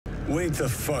Wake the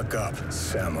fuck up,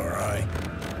 samurai.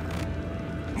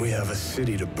 We have a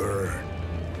city to burn.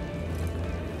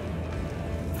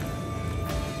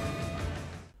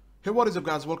 Hey, what is up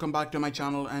guys, welcome back to my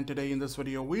channel, and today in this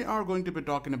video we are going to be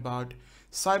talking about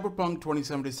Cyberpunk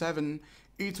 2077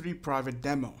 E3 private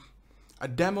demo. A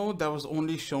demo that was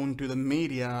only shown to the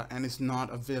media and is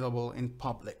not available in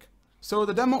public. So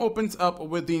the demo opens up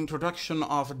with the introduction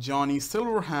of Johnny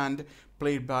Silverhand,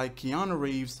 played by Keanu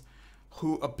Reeves,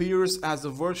 who appears as a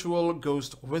virtual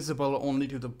ghost visible only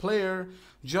to the player.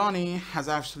 Johnny has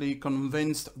actually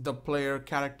convinced the player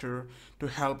character to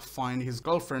help find his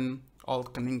girlfriend,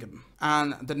 Alt Cunningham.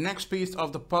 And the next piece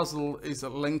of the puzzle is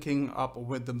linking up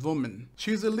with the woman.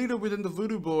 She's a leader within the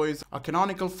Voodoo Boys, a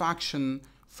canonical faction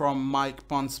from Mike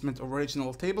Pondsmith's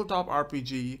original tabletop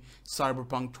RPG,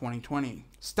 Cyberpunk 2020.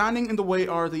 Standing in the way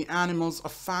are the Animals, a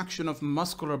faction of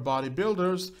muscular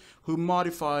bodybuilders who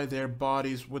modify their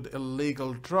bodies with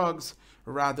illegal drugs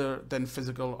rather than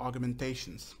physical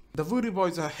augmentations. The Voodoo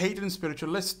Boys are Haitian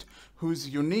spiritualists whose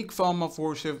unique form of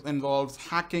worship involves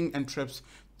hacking and trips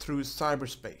through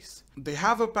cyberspace. They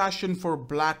have a passion for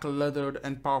black leathered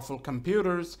and powerful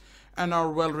computers and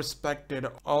are well respected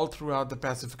all throughout the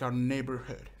Pacifica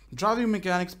neighborhood. Driving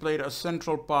mechanics played a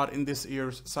central part in this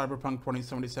year's Cyberpunk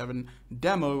 2077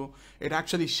 demo. It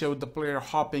actually showed the player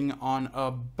hopping on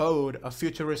a boat, a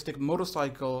futuristic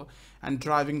motorcycle, and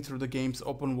driving through the game's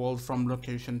open world from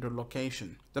location to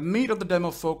location. The meat of the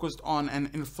demo focused on an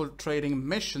infiltrating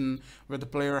mission where the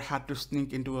player had to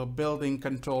sneak into a building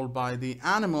controlled by the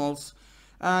Animals.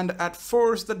 And at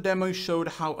first the demo showed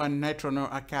how a Netrunner,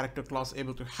 a character class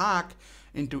able to hack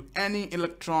into any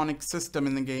electronic system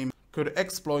in the game, could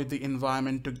exploit the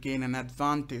environment to gain an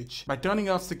advantage by turning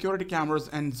off security cameras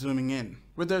and zooming in.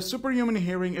 With their superhuman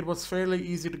hearing, it was fairly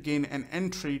easy to gain an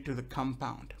entry to the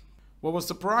compound. What was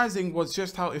surprising was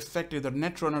just how effective the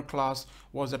Netrunner class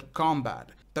was at combat.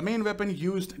 The main weapon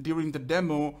used during the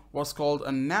demo was called a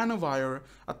nanowire,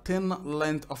 a thin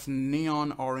length of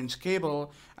neon orange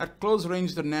cable. At close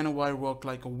range, the nanowire worked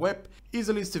like a whip,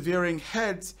 easily severing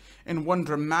heads. In one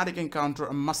dramatic encounter,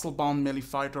 a muscle-bound melee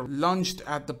fighter lunged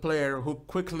at the player, who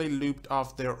quickly looped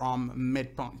off their arm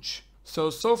mid-punch.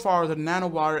 So far, the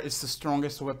nanowire is the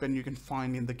strongest weapon you can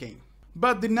find in the game.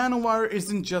 But the nanowire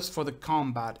isn't just for the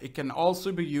combat, it can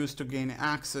also be used to gain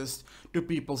access to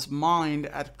people's mind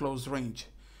at close range.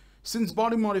 Since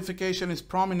body modification is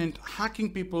prominent,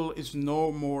 hacking people is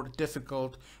no more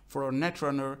difficult for a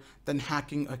Netrunner than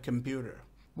hacking a computer.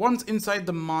 Once inside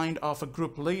the mind of a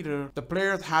group leader, the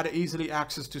players had easily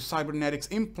access to cybernetics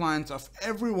implants of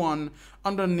everyone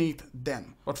underneath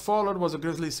them. What followed was a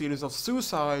grisly series of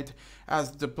suicides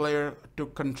as the player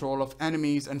took control of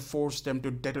enemies and forced them to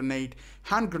detonate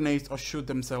hand grenades or shoot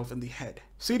themselves in the head.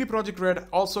 CD Projekt Red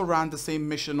also ran the same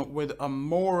mission with a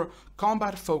more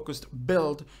combat-focused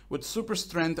build. With super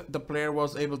strength, the player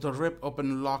was able to rip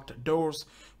open locked doors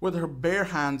with her bare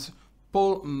hands,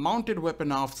 pull mounted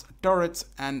weapon off turrets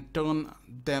and turn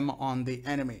them on the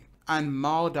enemy, and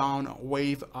mow down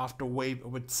wave after wave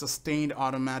with sustained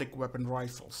automatic weapon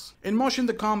rifles. In motion,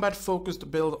 the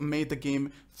combat-focused build made the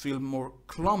game feel more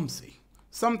clumsy,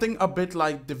 something a bit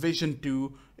like Division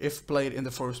 2 if played in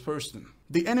the first person.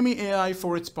 The enemy AI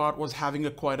for its part was having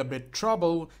quite a bit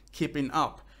trouble keeping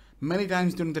up. Many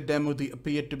times during the demo, they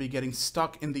appeared to be getting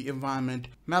stuck in the environment,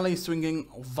 melee swinging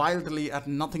wildly at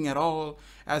nothing at all.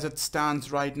 As it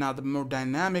stands right now, the more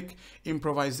dynamic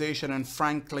improvisation and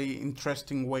frankly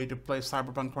interesting way to play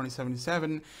Cyberpunk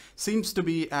 2077 seems to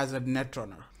be as a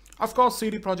Netrunner. Of course,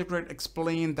 CD Projekt Red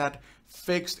explained that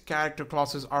fixed character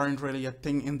classes aren't really a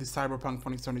thing in the Cyberpunk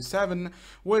 2077.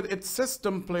 With its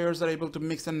system, players are able to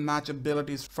mix and match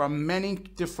abilities from many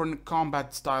different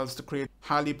combat styles to create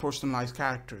highly personalized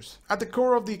characters. At the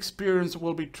core of the experience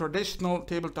will be traditional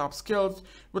tabletop skills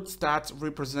with stats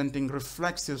representing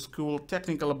reflexes, cool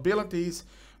technical abilities,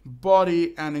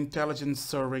 body and intelligence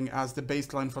serving as the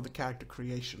baseline for the character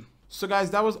creation. So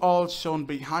guys, that was all shown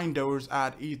behind doors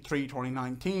at E3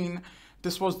 2019.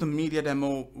 This was the media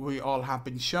demo we all have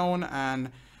been shown, and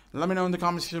let me know in the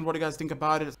comment section what you guys think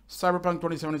about it. Cyberpunk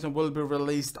 2077 will be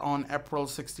released on April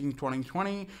 16,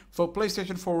 2020 for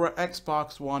PlayStation 4,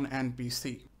 Xbox One, and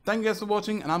PC. Thank you guys for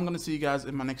watching, and I'm going to see you guys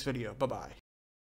in my next video. Bye-bye.